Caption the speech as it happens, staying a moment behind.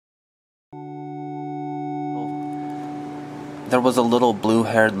There was a little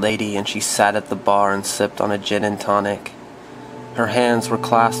blue-haired lady, and she sat at the bar and sipped on a gin and tonic. Her hands were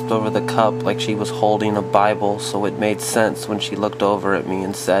clasped over the cup like she was holding a Bible, so it made sense when she looked over at me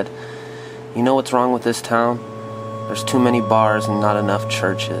and said, "You know what's wrong with this town? There's too many bars and not enough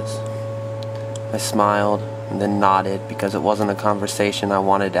churches." I smiled and then nodded because it wasn't a conversation I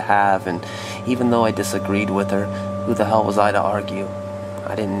wanted to have, and even though I disagreed with her, who the hell was I to argue?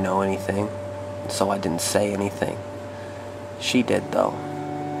 I didn't know anything, so I didn't say anything. She did, though.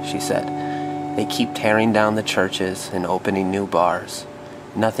 She said, "They keep tearing down the churches and opening new bars.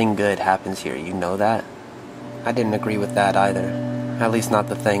 Nothing good happens here, you know that?" I didn't agree with that either, at least not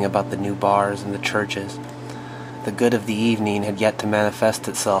the thing about the new bars and the churches. The good of the evening had yet to manifest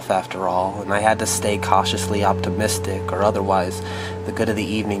itself after all, and I had to stay cautiously optimistic, or otherwise the good of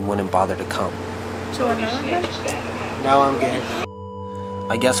the evening wouldn't bother to come. So Now I'm gay.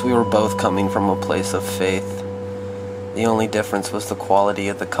 I guess we were both coming from a place of faith. The only difference was the quality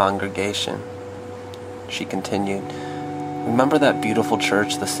of the congregation. She continued, "Remember that beautiful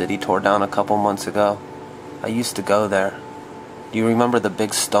church the city tore down a couple months ago? I used to go there. Do you remember the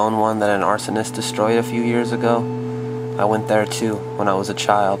big stone one that an arsonist destroyed a few years ago? I went there too, when I was a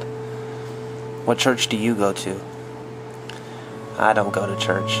child. What church do you go to?" "I don't go to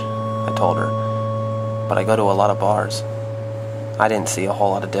church," I told her, "but I go to a lot of bars." I didn't see a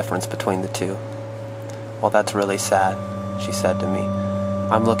whole lot of difference between the two. "Well, that's really sad," she said to me.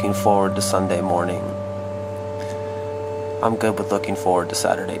 "I'm looking forward to Sunday morning." I'm good with looking forward to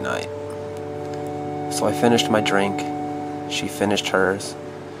Saturday night. So I finished my drink, she finished hers,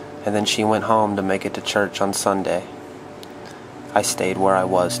 and then she went home to make it to church on Sunday. I stayed where I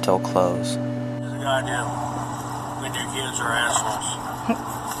was till close. Goddamn, we do kids are assholes.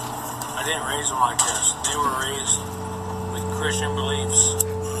 I didn't raise them like this. They were raised with Christian beliefs.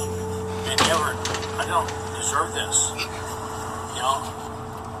 I don't deserve this. You know?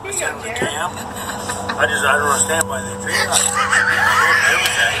 I sent them to camp. I don't understand why they treat us.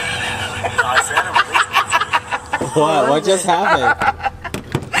 I sent them to What? What just happened?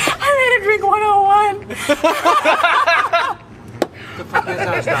 I made a drink 101. the fuck is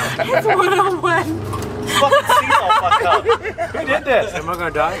that now? It's 101. Fucking seat's all fucked up. Who did this? Am I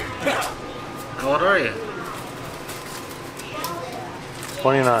gonna die? How old are you?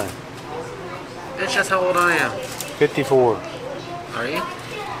 29. Bitch, that's how old I am. 54. Are you?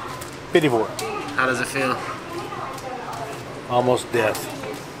 54. How does it feel? Almost death.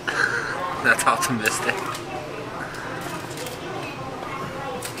 That's optimistic.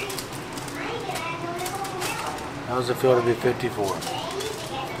 How does it feel to be 54?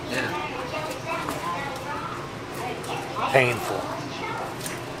 Yeah. Painful.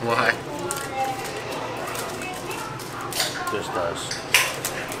 Why? This does.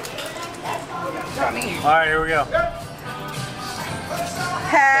 Alright, here we go.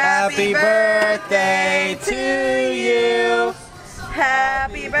 Happy birthday to you.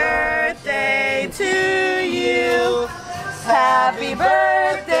 Happy birthday to you. Happy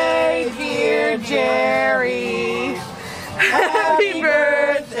birthday, dear Jerry. Happy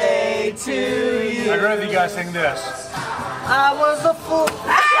birthday to you. I'd rather you guys sing this. I was a fool.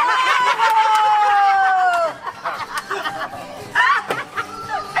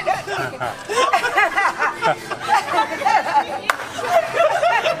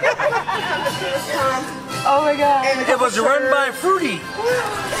 Oh my God. It was run by Fruity.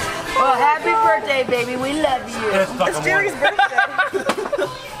 Well, happy birthday, baby. We love you. It's Jerry's birthday.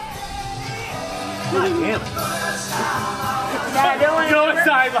 I don't want to Go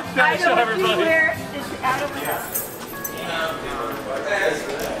inside like that. I Show don't everybody. wear this out of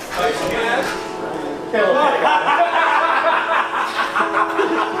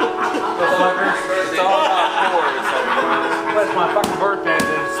That's my fucking birthday.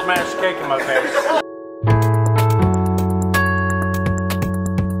 They smashed cake in my face.